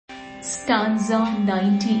Stanza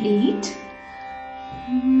 98.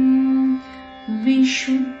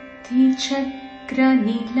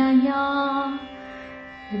 Vishuddhichakranilaya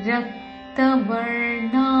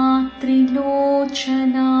raktavarna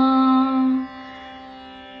trilochana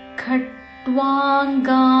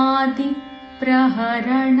khattvangadi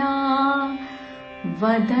praharana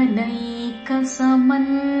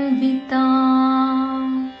vadanaikasamanvita.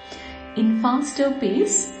 In faster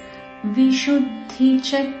pace.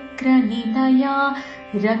 Vishuddhichakranilaya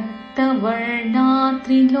raktavarna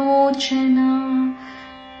trilochana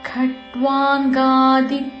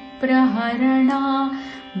khattvangadi praharana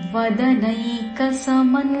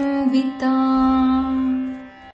vadanaikasamanvita.